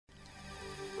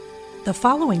The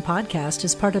following podcast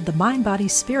is part of the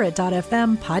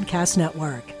MindBodySpirit.fm podcast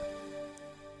network.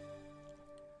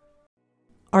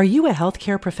 Are you a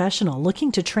healthcare professional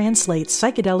looking to translate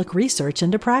psychedelic research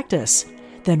into practice?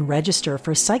 Then register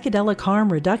for Psychedelic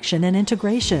Harm Reduction and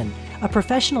Integration, a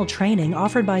professional training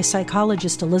offered by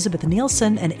psychologist Elizabeth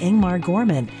Nielsen and Ingmar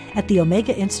Gorman at the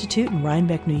Omega Institute in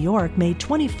Rhinebeck, New York, May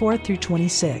 24th through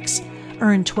 26.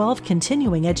 Earn 12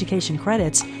 continuing education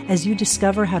credits as you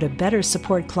discover how to better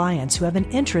support clients who have an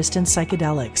interest in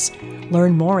psychedelics.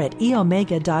 Learn more at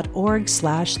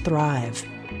eomega.org/thrive.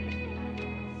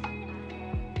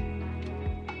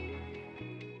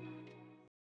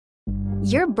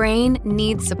 Your brain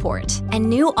needs support, and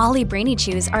new Ollie Brainy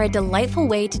Chews are a delightful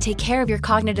way to take care of your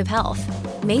cognitive health.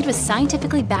 Made with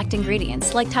scientifically backed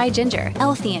ingredients like Thai ginger,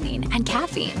 L-theanine, and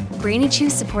caffeine, Brainy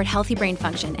Chews support healthy brain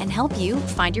function and help you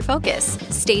find your focus,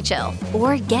 stay chill,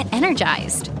 or get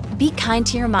energized. Be kind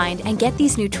to your mind and get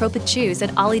these nootropic chews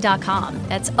at ollie.com.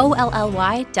 That's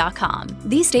OLLY.com.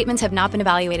 These statements have not been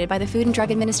evaluated by the Food and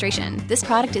Drug Administration. This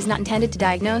product is not intended to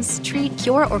diagnose, treat,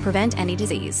 cure, or prevent any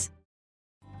disease.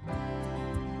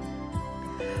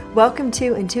 Welcome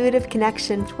to Intuitive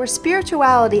Connections, where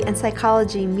spirituality and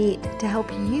psychology meet to help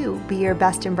you be your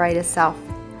best and brightest self.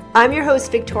 I'm your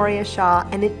host, Victoria Shaw,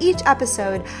 and in each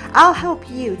episode, I'll help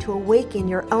you to awaken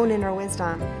your own inner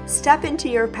wisdom, step into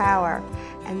your power,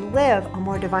 and live a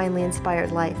more divinely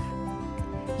inspired life.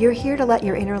 You're here to let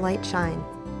your inner light shine.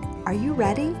 Are you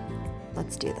ready?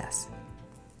 Let's do this.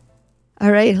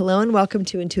 All right, hello and welcome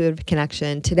to Intuitive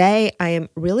Connection. Today, I am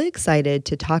really excited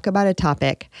to talk about a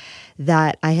topic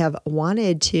that I have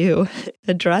wanted to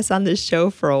address on this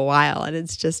show for a while, and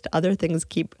it's just other things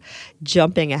keep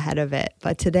jumping ahead of it.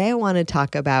 But today I want to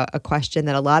talk about a question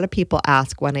that a lot of people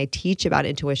ask when I teach about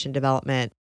intuition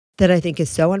development that I think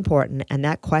is so important, and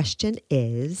that question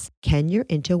is, can your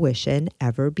intuition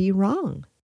ever be wrong?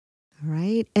 All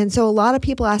right. And so a lot of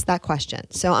people ask that question.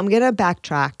 So I'm going to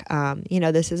backtrack.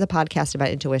 This is a podcast about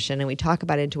intuition, and we talk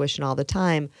about intuition all the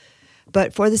time.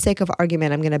 But for the sake of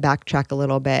argument, I'm going to backtrack a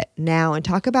little bit now and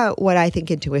talk about what I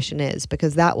think intuition is,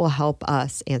 because that will help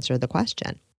us answer the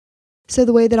question. So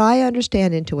the way that I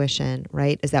understand intuition,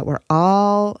 right, is that we're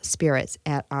all spirits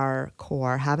at our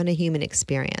core having a human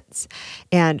experience.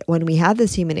 And when we have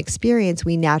this human experience,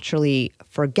 we naturally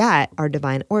forget our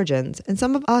divine origins. And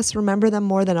some of us remember them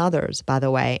more than others, by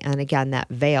the way. And again, that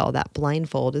veil, that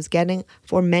blindfold is getting,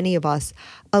 for many of us,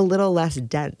 a little less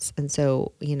dense. And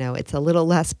so, it's a little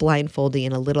less blindfoldy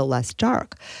and a little less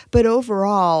dark. But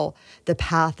overall, the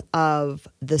path of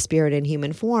the spirit in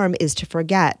human form is to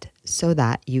forget so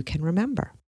that you can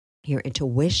remember. Your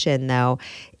intuition, though,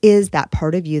 is that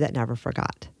part of you that never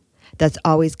forgot. That's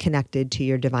always connected to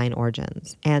your divine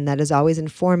origins. And that is always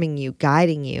informing you,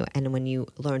 guiding you. And when you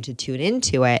learn to tune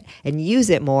into it and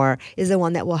use it more, is the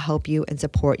one that will help you and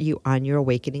support you on your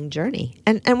awakening journey.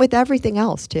 And with everything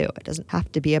else, too. It doesn't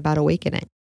have to be about awakening.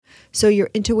 So your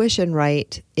intuition,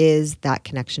 right, is that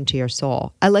connection to your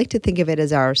soul. I like to think of it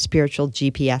as our spiritual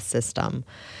GPS system,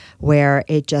 where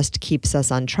it just keeps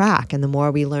us on track. And the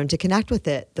more we learn to connect with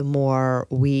it, the more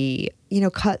we,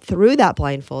 cut through that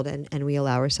blindfold and we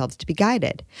allow ourselves to be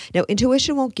guided. Now,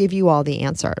 intuition won't give you all the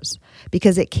answers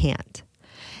because it can't.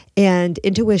 And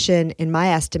intuition, in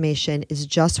my estimation, is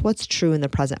just what's true in the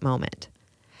present moment.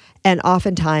 And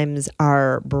oftentimes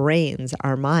our brains,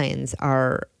 our minds,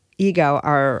 our ego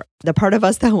are the part of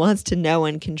us that wants to know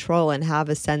and control and have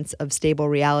a sense of stable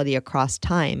reality across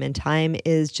time. And time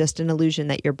is just an illusion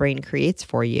that your brain creates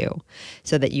for you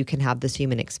so that you can have this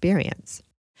human experience.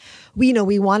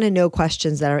 We want to know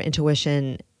questions that our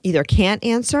intuition either can't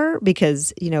answer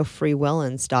because, free will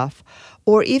and stuff,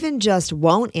 or even just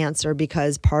won't answer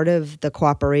because part of the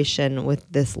cooperation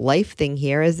with this life thing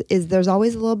here is there's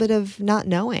always a little bit of not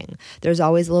knowing. There's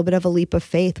always a little bit of a leap of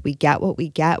faith. We get what we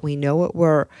get. We know what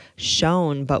we're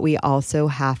shown, but we also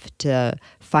have to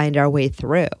find our way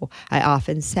through. I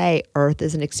often say Earth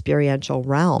is an experiential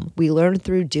realm. We learn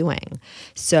through doing.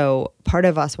 So part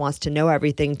of us wants to know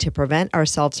everything to prevent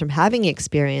ourselves from having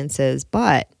experiences,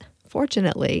 but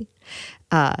fortunately,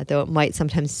 though it might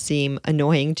sometimes seem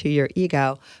annoying to your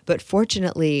ego, but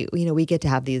fortunately, we get to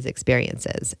have these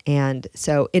experiences. And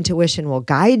so intuition will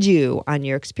guide you on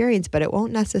your experience, but it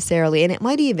won't necessarily, and it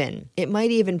might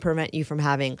even prevent you from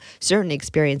having certain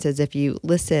experiences. If you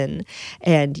listen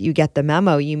and you get the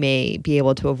memo, you may be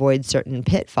able to avoid certain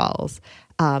pitfalls.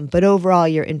 But overall,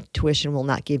 your intuition will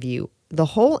not give you the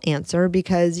whole answer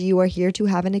because you are here to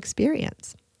have an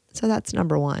experience. So that's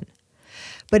number one.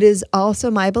 But it is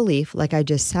also my belief, like I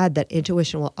just said, that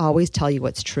intuition will always tell you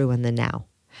what's true in the now.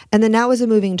 And then now is a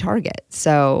moving target.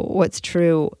 So what's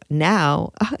true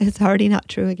now, it's already not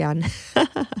true again.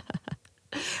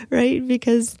 Right?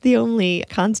 Because the only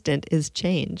constant is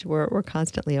change. We're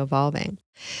constantly evolving.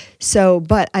 So,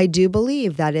 but I do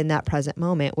believe that in that present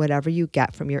moment, whatever you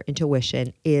get from your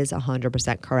intuition is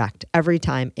 100% correct. Every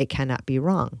time, it cannot be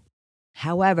wrong.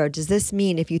 However, does this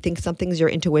mean if you think something's your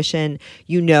intuition,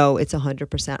 you know it's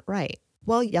 100% right?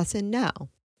 Well, yes and no,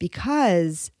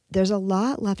 because there's a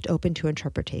lot left open to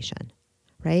interpretation,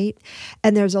 right?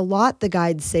 And there's a lot the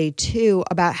guides say too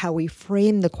about how we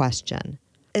frame the question.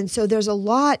 And so there's a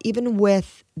lot, even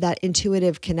with that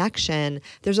intuitive connection,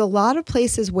 there's a lot of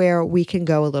places where we can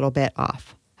go a little bit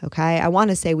off, okay? I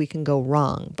want to say we can go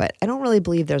wrong, but I don't really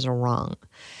believe there's a wrong.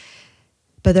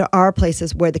 But there are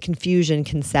places where the confusion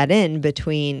can set in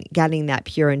between getting that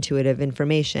pure intuitive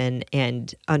information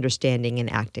and understanding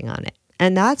and acting on it.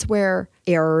 And that's where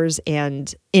errors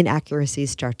and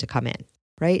inaccuracies start to come in,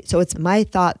 right? So it's my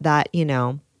thought that,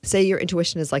 say your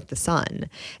intuition is like the sun,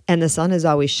 and the sun is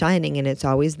always shining and it's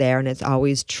always there and it's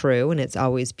always true and it's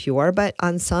always pure. But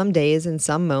on some days and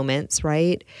some moments,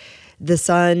 right, the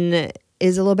sun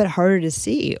is a little bit harder to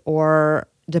see, or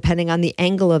depending on the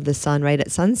angle of the sun, right,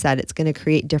 at sunset, it's going to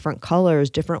create different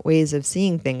colors, different ways of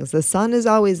seeing things. The sun is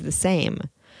always the same,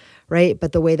 right?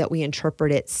 But the way that we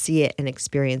interpret it, see it, and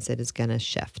experience it is going to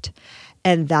shift.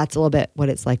 And that's a little bit what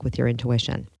it's like with your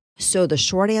intuition. So the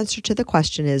short answer to the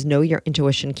question is no, your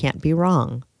intuition can't be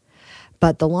wrong.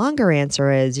 But the longer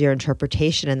answer is your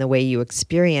interpretation and the way you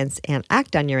experience and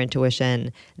act on your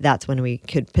intuition, that's when we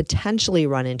could potentially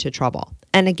run into trouble.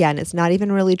 And again, it's not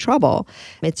even really trouble.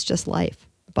 It's just life.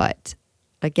 But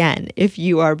again, if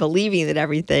you are believing that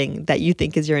everything that you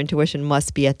think is your intuition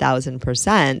must be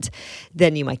 1,000%,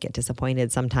 then you might get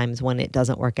disappointed sometimes when it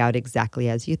doesn't work out exactly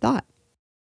as you thought.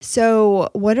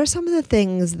 So what are some of the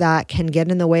things that can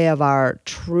get in the way of our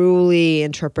truly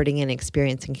interpreting and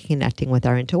experiencing and connecting with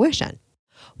our intuition?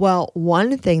 Well,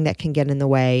 one thing that can get in the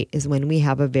way is when we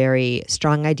have a very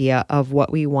strong idea of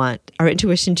what we want our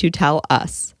intuition to tell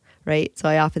us, right? So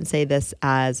I often say this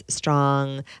as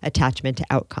strong attachment to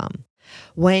outcome.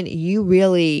 When you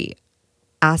really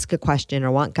ask a question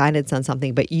or want guidance on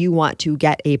something, but you want to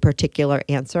get a particular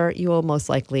answer, you will most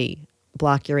likely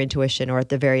block your intuition, or at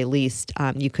the very least,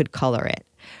 you could color it,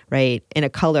 right, in a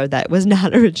color that was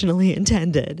not originally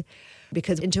intended.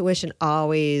 Because intuition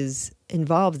always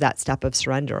involves that step of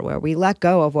surrender where we let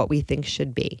go of what we think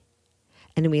should be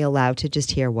and we allow to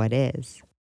just hear what is.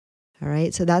 All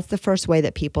right, so that's the first way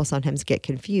that people sometimes get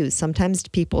confused. Sometimes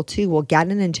people too will get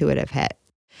an intuitive hit.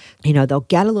 They'll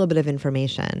get a little bit of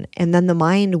information and then the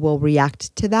mind will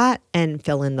react to that and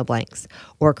fill in the blanks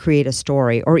or create a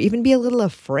story or even be a little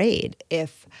afraid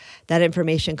if that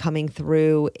information coming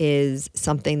through is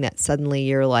something that suddenly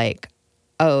you're like,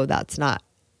 oh, that's not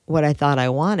what I thought I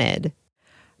wanted,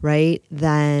 right?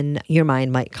 Then your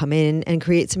mind might come in and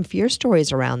create some fear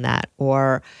stories around that,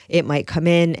 or it might come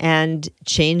in and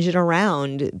change it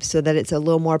around so that it's a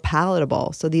little more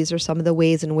palatable. So these are some of the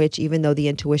ways in which, even though the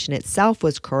intuition itself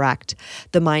was correct,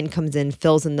 the mind comes in,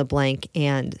 fills in the blank,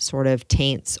 and sort of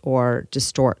taints or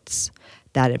distorts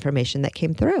that information that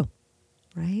came through,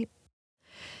 right?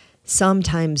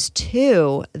 Sometimes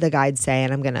too, the guides say,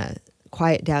 and I'm going to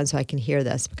quiet down so I can hear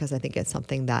this because I think it's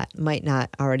something that might not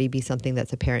already be something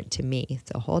that's apparent to me.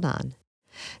 So hold on.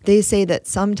 They say that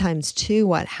sometimes too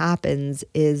what happens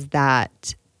is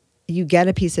that you get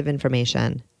a piece of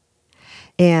information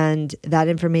and that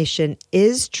information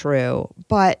is true,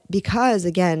 but because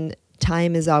again,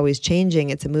 time is always changing,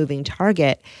 it's a moving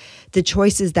target, the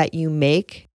choices that you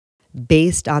make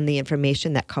based on the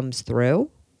information that comes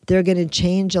through, they're going to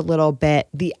change a little bit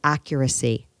the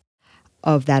accuracy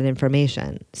of that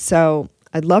information. So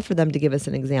I'd love for them to give us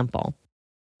an example.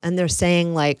 And they're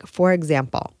saying like, for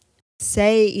example,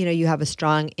 say, you have a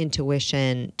strong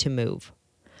intuition to move,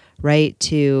 right?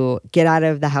 To get out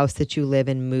of the house that you live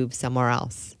and move somewhere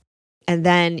else. And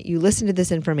then you listen to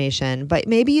this information, but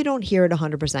maybe you don't hear it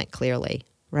 100% clearly,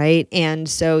 right? And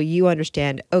so you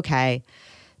understand, okay,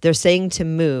 they're saying to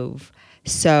move.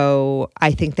 So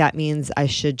I think that means I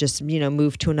should just,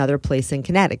 move to another place in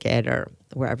Connecticut or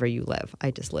wherever you live. I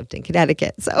just lived in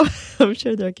Connecticut, so I'm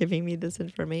sure they're giving me this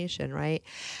information, right?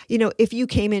 If you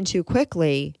came in too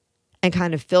quickly and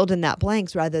kind of filled in that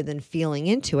blanks rather than feeling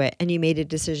into it, and you made a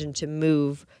decision to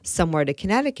move somewhere to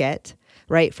Connecticut,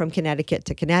 right? From Connecticut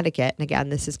to Connecticut. And again,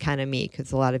 this is kind of me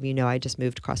because a lot of you know I just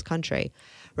moved cross country,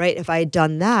 right? If I had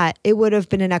done that, it would have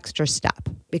been an extra step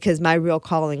because my real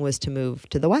calling was to move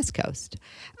to the West Coast,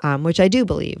 which I do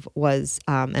believe was,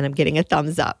 and I'm getting a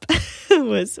thumbs up,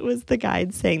 was the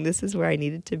guide saying this is where I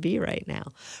needed to be right now.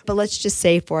 But let's just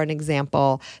say, for an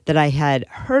example, that I had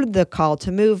heard the call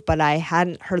to move, but I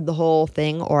hadn't heard the whole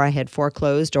thing, or I had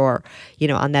foreclosed or,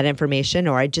 on that information,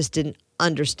 or I just didn't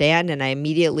understand, and I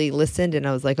immediately listened and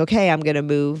I was like, okay, I'm going to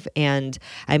move, and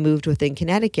I moved within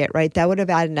Connecticut, right? That would have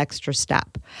added an extra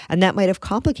step, and that might have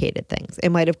complicated things. It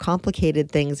might have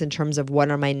complicated things in terms of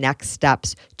what are my next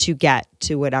steps to get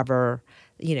to whatever,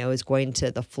 is going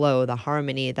to the flow, the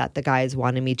harmony that the guys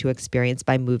wanted me to experience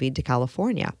by moving to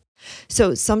California.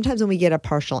 So sometimes when we get a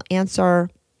partial answer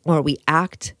or we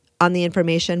act on the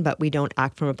information, but we don't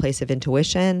act from a place of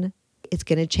intuition, it's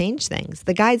going to change things.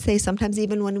 The guides say sometimes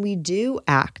even when we do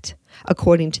act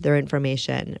according to their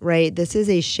information, right? This is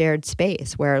a shared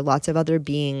space where lots of other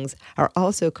beings are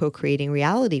also co-creating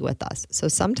reality with us. So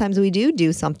sometimes we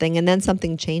do something and then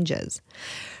something changes.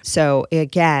 So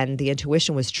again, the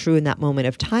intuition was true in that moment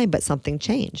of time, but something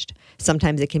changed.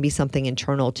 Sometimes it can be something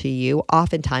internal to you.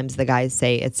 Oftentimes the guys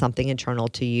say it's something internal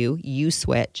to you. You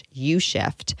switch, you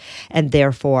shift, and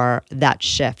therefore that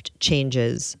shift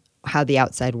changes how the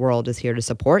outside world is here to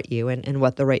support you and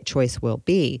what the right choice will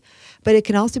be. But it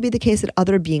can also be the case that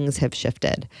other beings have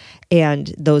shifted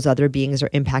and those other beings are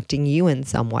impacting you in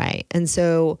some way. And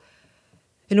so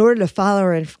in order to follow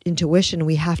our intuition,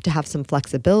 we have to have some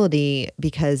flexibility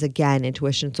because, again,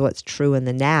 intuition is what's true in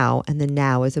the now, and the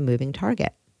now is a moving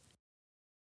target.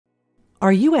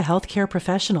 Are you a healthcare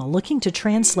professional looking to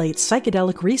translate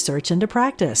psychedelic research into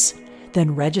practice?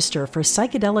 Then register for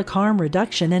Psychedelic Harm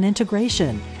Reduction and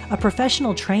Integration, a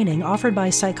professional training offered by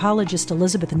psychologist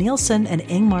Elizabeth Nielsen and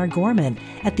Ingmar Gorman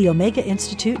at the Omega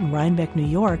Institute in Rhinebeck, New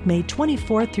York, May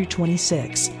 24th through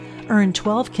 26. Earn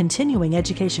 12 continuing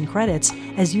education credits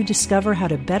as you discover how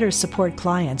to better support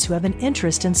clients who have an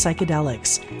interest in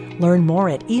psychedelics. Learn more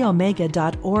at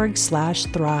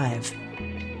eomega.org/thrive.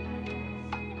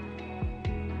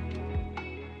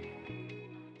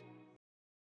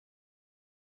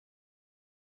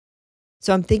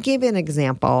 So I'm thinking of an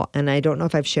example, and I don't know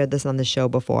if I've shared this on the show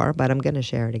before, but I'm going to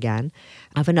share it again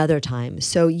of another time.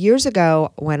 So years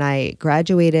ago, when I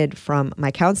graduated from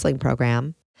my counseling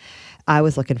program, I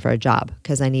was looking for a job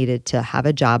because I needed to have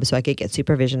a job so I could get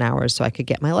supervision hours so I could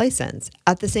get my license.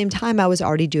 At the same time, I was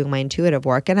already doing my intuitive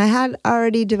work, and I had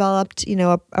already developed,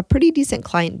 a pretty decent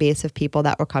client base of people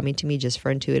that were coming to me just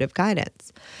for intuitive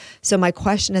guidance. So my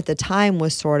question at the time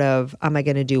was sort of, am I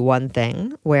going to do one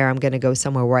thing where I'm going to go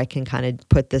somewhere where I can kind of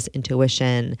put this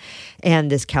intuition and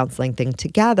this counseling thing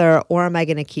together, or am I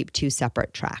going to keep two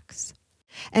separate tracks?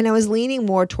 And I was leaning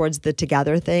more towards the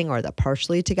together thing or the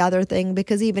partially together thing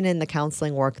because even in the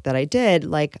counseling work that I did,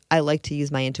 I like to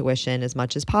use my intuition as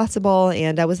much as possible,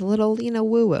 and I was a little,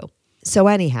 woo-woo. So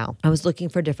anyhow, I was looking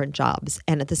for different jobs.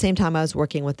 And at the same time, I was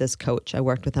working with this coach. I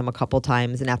worked with him a couple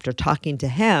times. And after talking to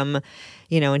him,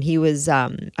 and he was,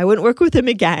 I wouldn't work with him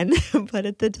again, but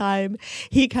at the time,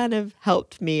 he kind of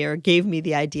helped me or gave me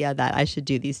the idea that I should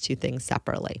do these two things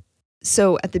separately.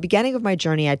 So at the beginning of my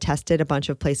journey, I tested a bunch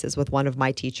of places with one of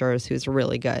my teachers who's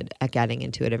really good at getting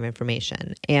intuitive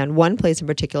information. And one place in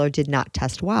particular did not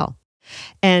test well.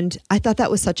 And I thought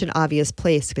that was such an obvious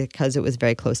place because it was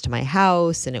very close to my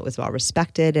house and it was well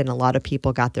respected and a lot of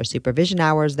people got their supervision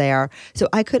hours there. So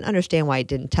I couldn't understand why it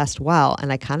didn't test well,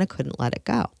 and I kind of couldn't let it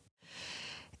go.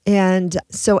 And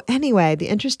so anyway, the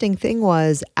interesting thing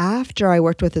was after I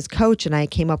worked with this coach and I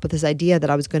came up with this idea that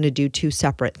I was going to do two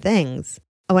separate things,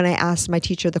 when I asked my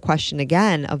teacher the question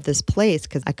again of this place,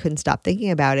 because I couldn't stop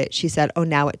thinking about it, she said, oh,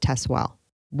 now it tests well.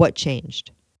 What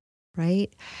changed?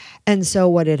 Right? And so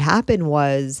what had happened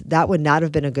was that would not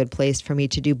have been a good place for me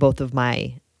to do both of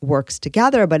my works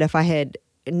together. But if I had,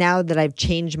 now that I've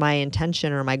changed my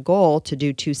intention or my goal to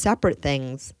do two separate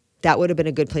things, that would have been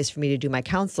a good place for me to do my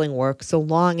counseling work so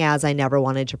long as I never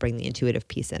wanted to bring the intuitive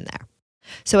piece in there.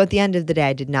 So at the end of the day,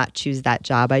 I did not choose that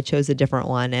job. I chose a different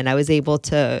one, and I was able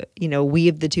to,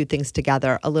 weave the two things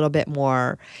together a little bit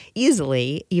more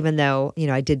easily, even though,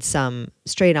 I did some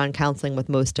straight on counseling with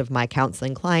most of my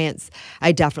counseling clients.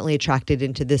 I definitely attracted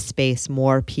into this space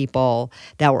more people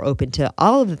that were open to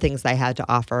all of the things I had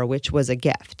to offer, which was a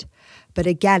gift. But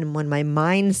again, when my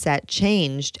mindset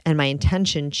changed and my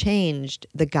intention changed,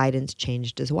 the guidance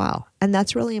changed as well. And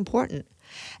that's really important.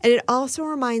 And it also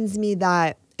reminds me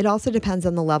that it also depends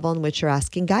on the level in which you're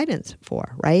asking guidance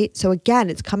for, right? So again,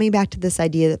 it's coming back to this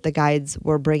idea that the guides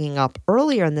were bringing up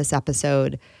earlier in this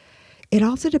episode. It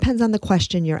also depends on the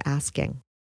question you're asking.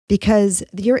 because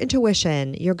your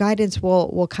intuition, your guidance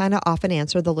will kind of often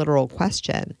answer the literal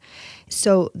question.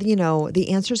 So, the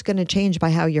answer is going to change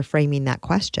by how you're framing that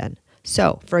question.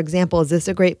 So, for example, is this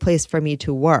a great place for me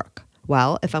to work?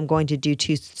 Well, if I'm going to do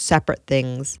two separate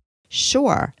things,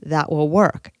 sure, that will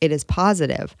work. It is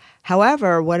positive.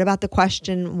 However, what about the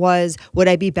question was, would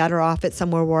I be better off at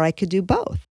somewhere where I could do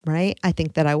both? Right? I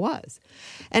think that I was.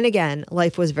 And again,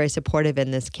 life was very supportive in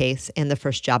this case. And the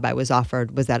first job I was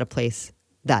offered was at a place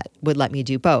that would let me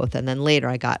do both. And then later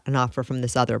I got an offer from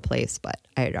this other place, but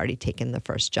I had already taken the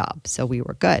first job. So we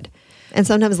were good. And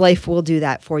sometimes life will do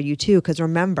that for you too. Because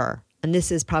remember, and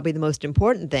this is probably the most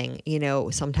important thing,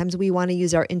 sometimes we want to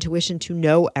use our intuition to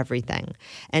know everything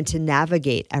and to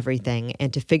navigate everything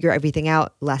and to figure everything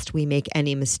out lest we make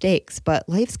any mistakes. But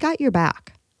life's got your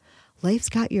back. Life's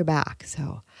got your back.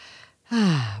 So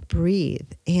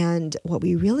breathe. And what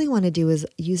we really want to do is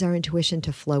use our intuition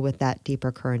to flow with that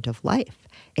deeper current of life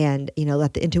and,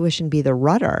 let the intuition be the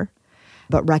rudder,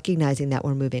 but recognizing that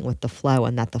we're moving with the flow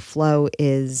and that the flow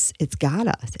it's got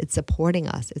us, it's supporting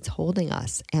us, it's holding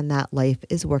us, and that life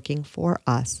is working for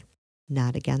us,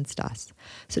 not against us.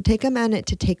 So take a minute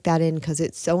to take that in because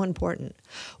it's so important.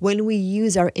 When we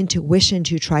use our intuition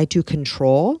to try to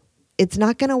control, it's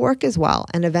not going to work as well.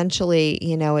 And eventually,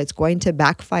 it's going to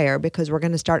backfire because we're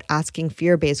going to start asking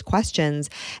fear-based questions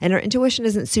and our intuition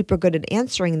isn't super good at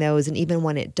answering those. And even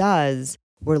when it does,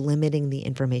 we're limiting the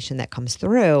information that comes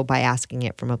through by asking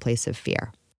it from a place of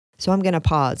fear. So I'm going to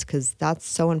pause because that's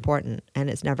so important and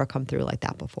it's never come through like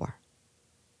that before.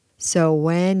 So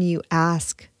when you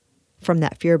ask from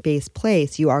that fear-based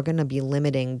place, you are going to be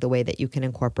limiting the way that you can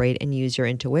incorporate and use your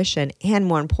intuition. And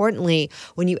more importantly,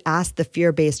 when you ask the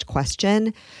fear-based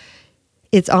question,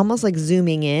 it's almost like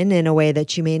zooming in a way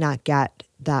that you may not get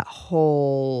that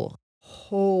whole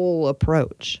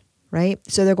approach, right?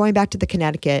 So they're going back to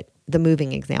the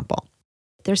moving example.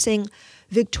 They're saying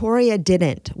Victoria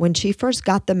didn't. When she first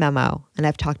got the memo, and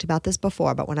I've talked about this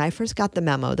before, but when I first got the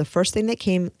memo, the first thing that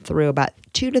came through about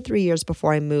 2 to 3 years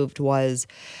before I moved was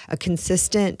a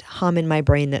consistent hum in my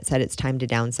brain that said it's time to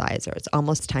downsize or it's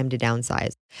almost time to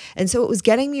downsize. And so it was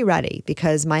getting me ready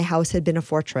because my house had been a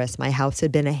fortress. My house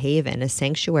had been a haven, a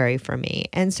sanctuary for me.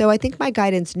 And so I think my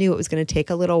guidance knew it was going to take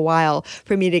a little while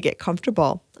for me to get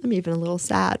comfortable. I'm even a little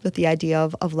sad with the idea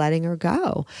of letting her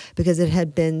go because it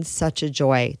had been such a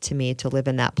joy to me to live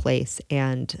in that place,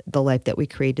 and the life that we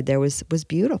created there was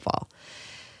beautiful.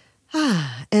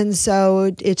 And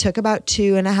so it took about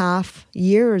 2.5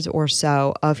 years or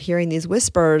so of hearing these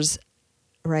whispers,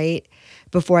 right,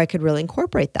 before I could really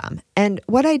incorporate them. And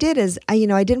what I did is, I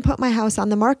didn't put my house on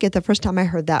the market the first time I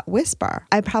heard that whisper.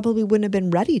 I probably wouldn't have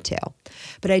been ready to,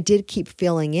 but I did keep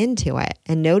feeling into it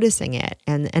and noticing it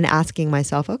and asking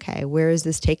myself, okay, where is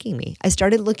this taking me? I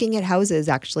started looking at houses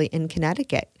actually in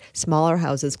Connecticut, smaller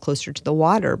houses closer to the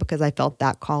water because I felt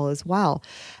that call as well.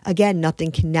 Again,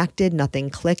 nothing connected, nothing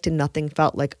clicked, and nothing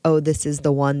felt like, oh, this is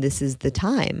the one, this is the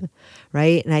time,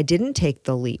 right? And I didn't take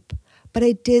the leap. But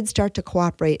I did start to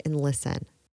cooperate and listen.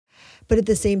 But at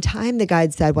the same time, the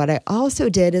guide said, what I also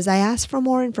did is I asked for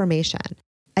more information.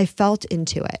 I felt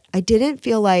into it. I didn't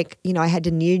feel like, I had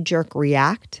to knee-jerk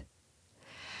react.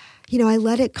 I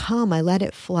let it come. I let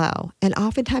it flow. And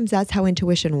oftentimes that's how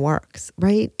intuition works,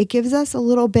 right? It gives us a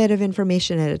little bit of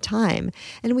information at a time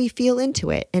and we feel into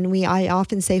it. And I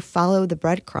often say, follow the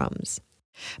breadcrumbs.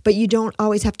 But you don't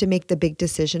always have to make the big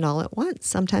decision all at once.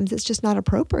 Sometimes it's just not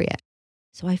appropriate.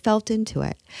 So I felt into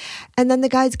it. And then the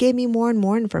guides gave me more and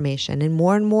more information and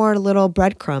more little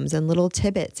breadcrumbs and little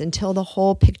tidbits until the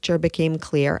whole picture became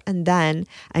clear. And then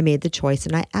I made the choice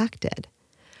and I acted.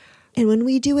 And when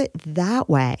we do it that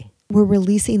way, we're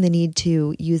releasing the need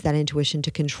to use that intuition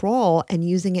to control and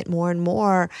using it more and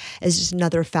more as just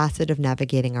another facet of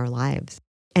navigating our lives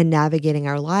and navigating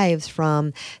our lives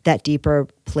from that deeper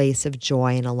place of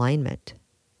joy and alignment.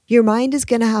 Your mind is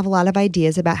going to have a lot of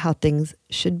ideas about how things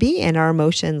should be, and our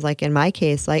emotions, like in my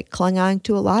case, clung on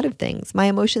to a lot of things. My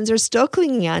emotions are still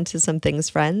clinging on to some things,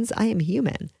 friends. I am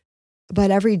human. But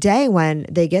every day when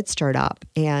they get stirred up,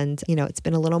 and it's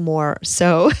been a little more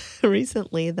so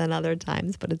recently than other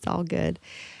times, but it's all good.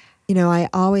 I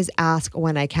always ask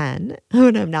when I can,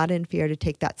 when I'm not in fear, to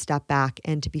take that step back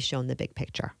and to be shown the big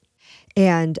picture.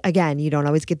 And again, you don't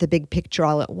always get the big picture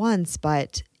all at once,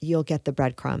 but you'll get the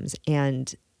breadcrumbs,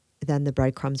 and then the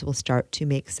breadcrumbs will start to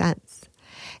make sense.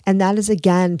 And that is,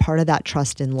 again, part of that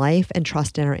trust in life and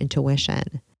trust in our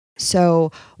intuition.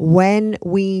 So when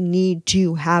we need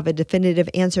to have a definitive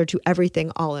answer to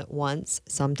everything all at once,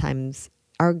 sometimes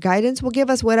our guidance will give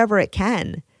us whatever it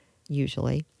can,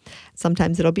 usually.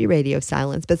 Sometimes it'll be radio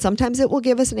silence, but sometimes it will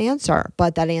give us an answer,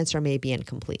 but that answer may be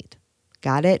incomplete.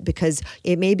 Got it? Because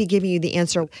it may be giving you the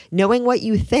answer, knowing what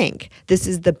you think, this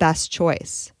is the best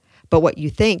choice, but what you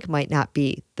think might not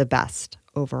be the best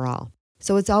overall.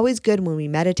 So it's always good when we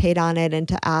meditate on it and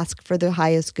to ask for the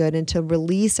highest good and to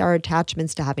release our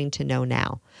attachments to having to know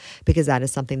now, because that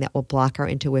is something that will block our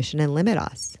intuition and limit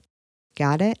us.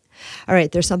 Got it? All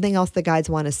right, there's something else the guides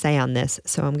want to say on this,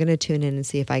 so I'm going to tune in and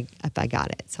see if I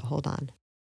got it. So hold on.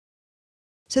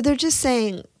 So they're just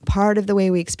saying part of the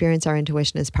way we experience our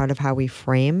intuition is part of how we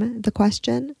frame the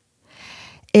question.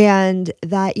 And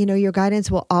that, your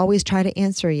guidance will always try to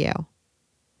answer you.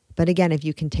 But again, if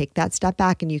you can take that step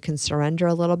back and you can surrender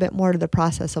a little bit more to the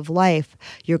process of life,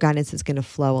 your guidance is going to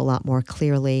flow a lot more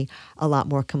clearly, a lot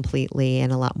more completely,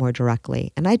 and a lot more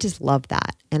directly. And I just love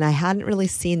that. And I hadn't really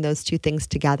seen those two things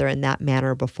together in that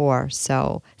manner before.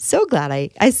 So glad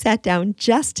I sat down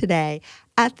just today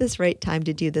at this right time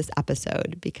to do this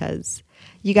episode, because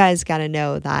you guys got to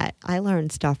know that I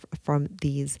learned stuff from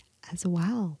these as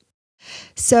well.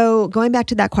 So going back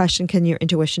to that question, can your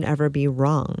intuition ever be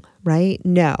wrong, right?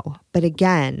 No. But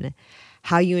again,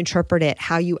 how you interpret it,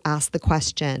 how you ask the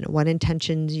question, what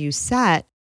intentions you set,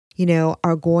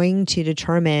 are going to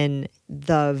determine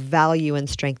the value and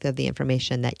strength of the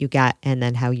information that you get and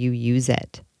then how you use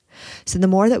it. So the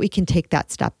more that we can take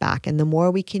that step back and the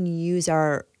more we can use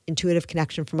our intuitive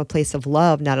connection from a place of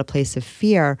love, not a place of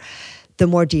fear, the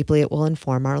more deeply it will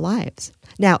inform our lives.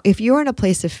 Now, if you're in a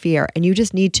place of fear and you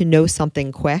just need to know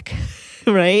something quick,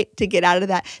 right, to get out of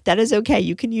that is okay.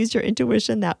 You can use your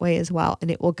intuition that way as well, and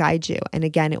it will guide you. And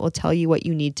again, it will tell you what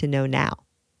you need to know now.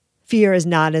 Fear is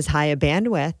not as high a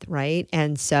bandwidth, right?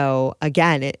 And so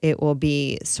again, it will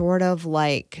be sort of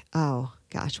like, oh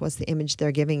gosh, what's the image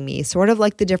they're giving me? Sort of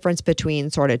like the difference between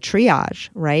sort of triage,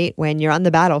 right? When you're on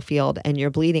the battlefield and you're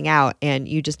bleeding out and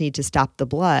you just need to stop the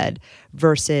blood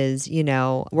versus,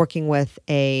 working with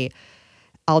a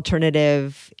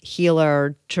alternative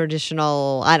healer,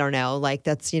 traditional, I don't know, like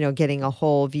that's, getting a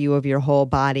whole view of your whole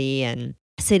body and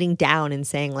sitting down and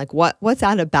saying like, what's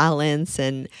out of balance?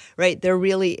 And right,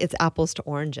 it's apples to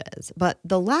oranges. But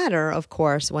the latter, of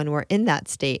course, when we're in that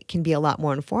state can be a lot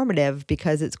more informative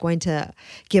because it's going to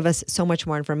give us so much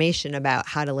more information about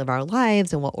how to live our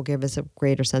lives and what will give us a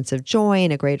greater sense of joy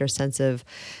and a greater sense of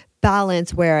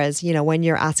balance. Whereas, when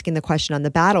you're asking the question on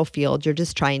the battlefield, you're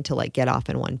just trying to like get off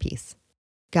in one piece.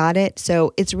 Got it?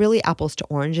 So it's really apples to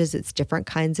oranges. It's different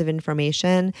kinds of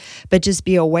information, but just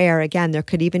be aware, again, there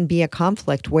could even be a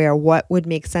conflict where what would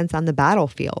make sense on the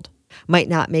battlefield might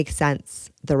not make sense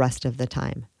the rest of the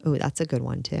time. Ooh, that's a good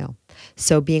one too.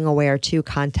 So being aware too,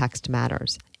 context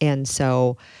matters. And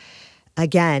so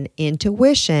again,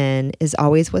 intuition is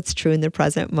always what's true in the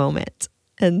present moment.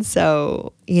 And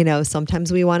so,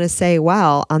 sometimes we want to say,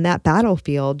 well, on that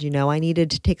battlefield, I needed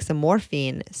to take some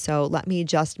morphine. So let me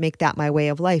just make that my way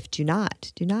of life. Do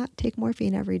not take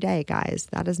morphine every day, guys.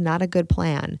 That is not a good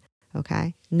plan.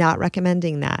 Okay. Not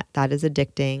recommending that. That is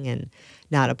addicting and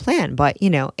not a plan, but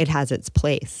it has its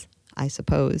place, I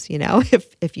suppose,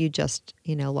 if you just,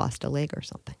 lost a leg or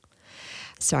something.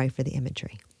 Sorry for the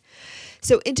imagery.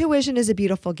 So intuition is a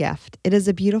beautiful gift. It is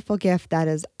a beautiful gift that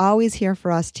is always here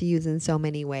for us to use in so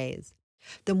many ways.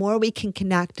 The more we can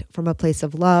connect from a place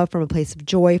of love, from a place of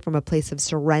joy, from a place of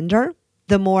surrender,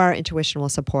 the more our intuition will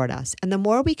support us. And the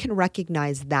more we can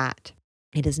recognize that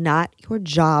it is not your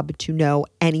job to know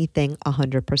anything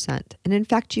 100%. And in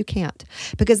fact, you can't.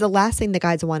 Because the last thing the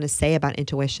guides want to say about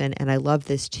intuition, and I love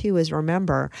this too, is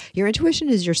remember, your intuition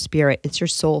is your spirit. It's your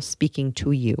soul speaking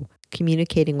to you,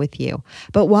 communicating with you.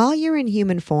 But while you're in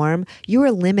human form, you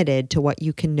are limited to what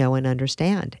you can know and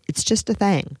understand. It's just a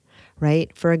thing,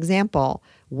 right? For example,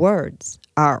 words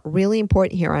are really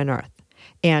important here on earth.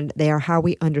 And they are how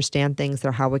we understand things.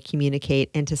 They're how we communicate.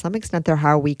 And to some extent, they're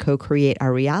how we co-create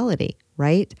our reality,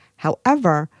 right?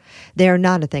 However, they are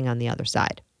not a thing on the other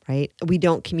side, right? We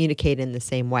don't communicate in the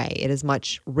same way. It is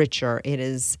much richer.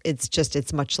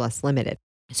 It's much less limited.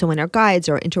 So when our guides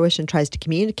or intuition tries to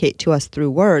communicate to us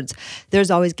through words, there's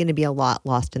always going to be a lot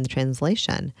lost in the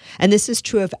translation. And this is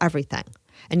true of everything.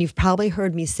 And you've probably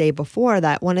heard me say before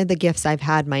that one of the gifts I've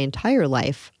had my entire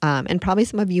life, and probably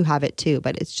some of you have it too,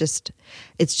 but it's just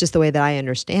the way that I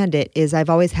understand it, is I've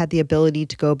always had the ability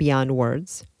to go beyond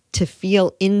words, to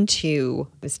feel into,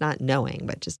 it's not knowing,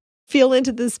 but just feel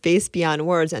into the space beyond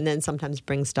words, and then sometimes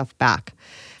bring stuff back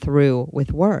through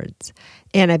with words.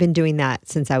 And I've been doing that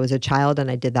since I was a child,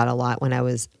 and I did that a lot when I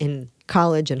was in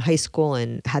college and high school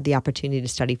and had the opportunity to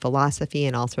study philosophy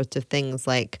and all sorts of things.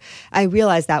 Like, I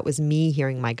realized that was me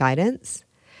hearing my guidance.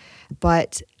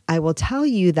 But I will tell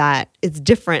you that it's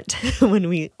different when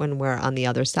we're on the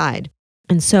other side.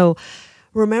 And so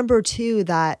remember too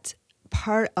that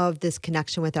part of this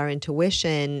connection with our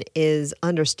intuition is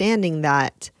understanding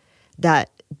that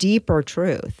deeper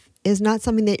truth is not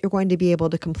something that you're going to be able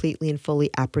to completely and fully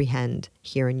apprehend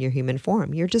here in your human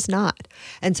form. You're just not.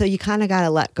 And so you kind of got to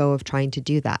let go of trying to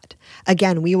do that.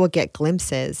 Again, we will get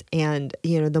glimpses, and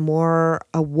the more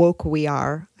awoke we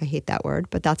are, I hate that word,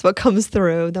 but that's what comes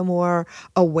through, the more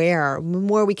aware, the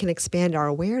more we can expand our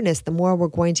awareness, the more we're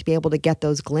going to be able to get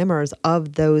those glimmers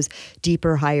of those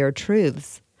deeper, higher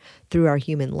truths through our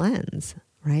human lens,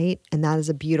 right? And that is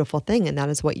a beautiful thing, and that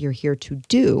is what you're here to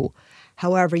do.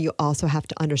 However, you also have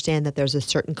to understand that there's a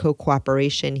certain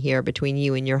co-cooperation here between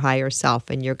you and your higher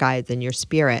self and your guides and your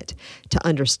spirit to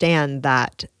understand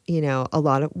that, a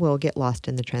lot of will get lost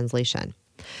in the translation.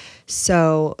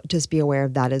 So just be aware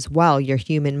of that as well. Your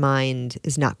human mind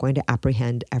is not going to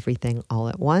apprehend everything all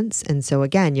at once. And so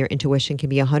again, your intuition can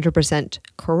be 100%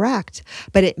 correct,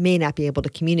 but it may not be able to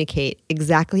communicate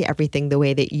exactly everything the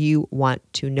way that you want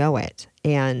to know it.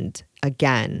 And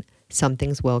again, some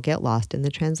things will get lost in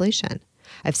the translation.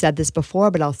 I've said this before,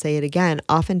 but I'll say it again.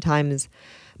 Oftentimes,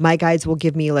 my guides will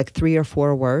give me like 3 or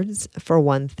 4 words for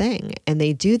one thing. And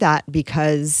they do that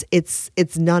because it's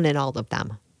none in all of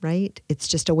them, right? It's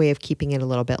just a way of keeping it a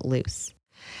little bit loose.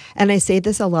 And I say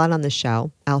this a lot on the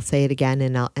show. I'll say it again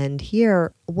and I'll end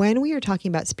here. When we are talking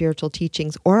about spiritual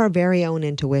teachings or our very own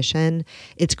intuition,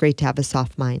 it's great to have a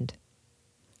soft mind.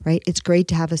 Right? It's great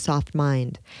to have a soft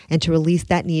mind and to release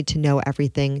that need to know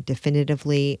everything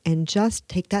definitively and just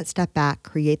take that step back,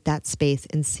 create that space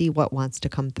and see what wants to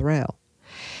come through.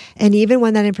 And even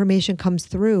when that information comes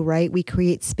through, right, we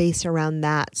create space around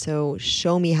that. So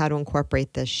show me how to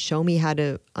incorporate this. Show me how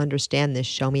to understand this.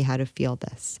 Show me how to feel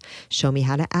this. Show me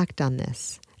how to act on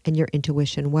this. And your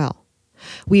intuition will.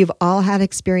 We've all had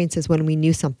experiences when we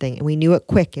knew something and we knew it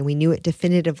quick and we knew it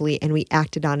definitively and we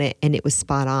acted on it and it was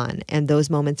spot on. And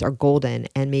those moments are golden,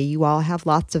 and may you all have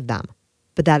lots of them.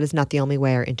 But that is not the only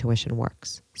way our intuition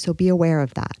works. So be aware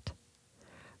of that,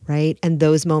 right? And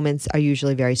those moments are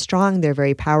usually very strong. They're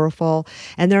very powerful.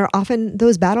 And there are often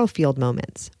those battlefield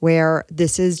moments where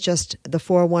this is just the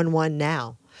 411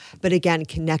 now. But again,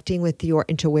 connecting with your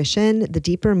intuition, the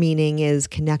deeper meaning is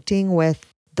connecting with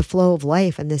the flow of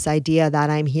life and this idea that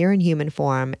I'm here in human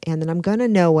form and that I'm going to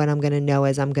know what I'm going to know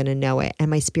as I'm going to know it. And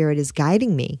my spirit is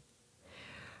guiding me,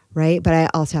 right? But I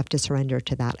also have to surrender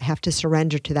to that. I have to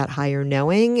surrender to that higher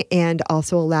knowing and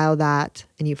also allow that,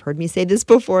 and you've heard me say this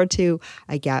before too,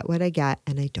 I get what I get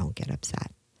and I don't get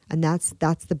upset. And that's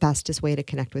the bestest way to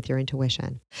connect with your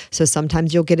intuition. So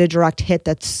sometimes you'll get a direct hit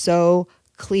that's so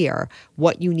clear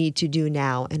what you need to do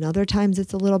now. And other times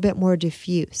it's a little bit more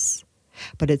diffuse.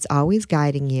 But it's always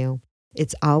guiding you.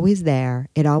 It's always there.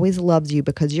 It always loves you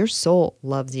because your soul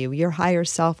loves you. Your higher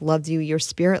self loves you. Your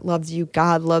spirit loves you.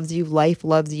 God loves you. Life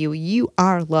loves you. You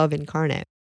are love incarnate.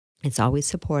 It's always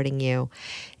supporting you.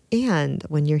 And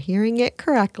when you're hearing it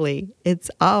correctly, it's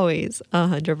always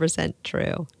 100%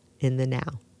 true in the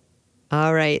now.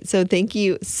 All right. So thank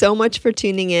you so much for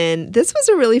tuning in. This was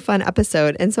a really fun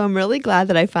episode. And so I'm really glad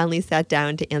that I finally sat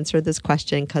down to answer this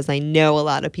question because I know a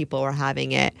lot of people were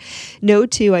having it. Know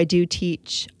too, I do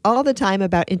teach all the time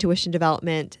about intuition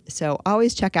development. So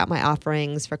always check out my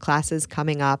offerings for classes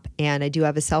coming up. And I do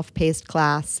have a self-paced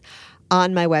class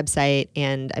on my website,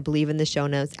 and I believe in the show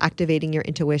notes, Activating Your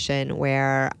Intuition,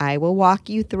 where I will walk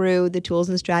you through the tools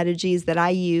and strategies that I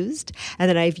used and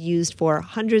that I've used for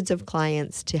hundreds of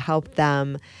clients to help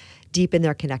them deepen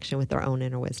their connection with their own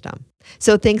inner wisdom.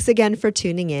 So thanks again for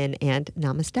tuning in, and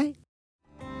namaste.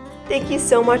 Thank you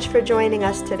so much for joining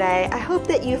us today. I hope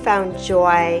that you found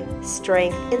joy,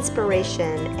 strength,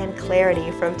 inspiration, and clarity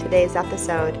from today's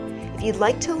episode. If you'd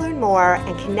like to learn more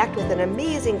and connect with an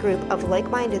amazing group of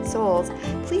like-minded souls,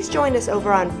 please join us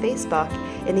over on Facebook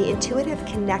in the Intuitive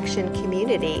Connection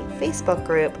Community Facebook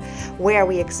group, where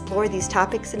we explore these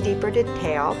topics in deeper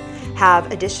detail,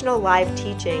 have additional live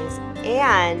teachings,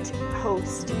 and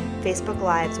host Facebook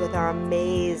Lives with our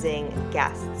amazing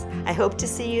guests. I hope to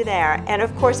see you there. And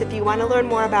of course, if you want to learn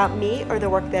more about me or the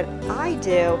work that I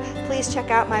do, please check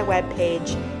out my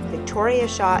webpage,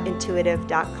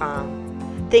 victoriashawintuitive.com.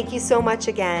 Thank you so much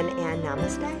again, and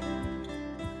namaste.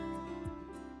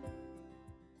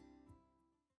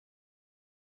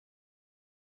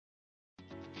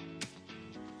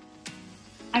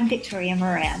 I'm Victoria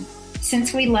Moran.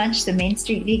 Since we launched the Main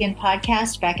Street Vegan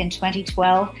podcast back in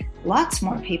 2012, lots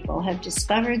more people have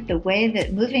discovered the way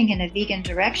that moving in a vegan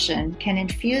direction can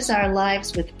infuse our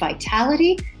lives with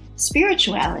vitality,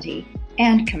 spirituality,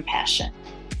 and compassion.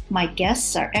 My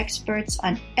guests are experts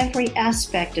on every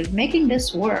aspect of making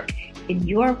this work in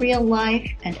your real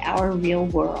life and our real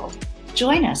world.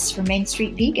 Join us for Main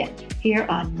Street Vegan here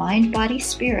on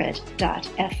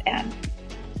mindbodyspirit.fm.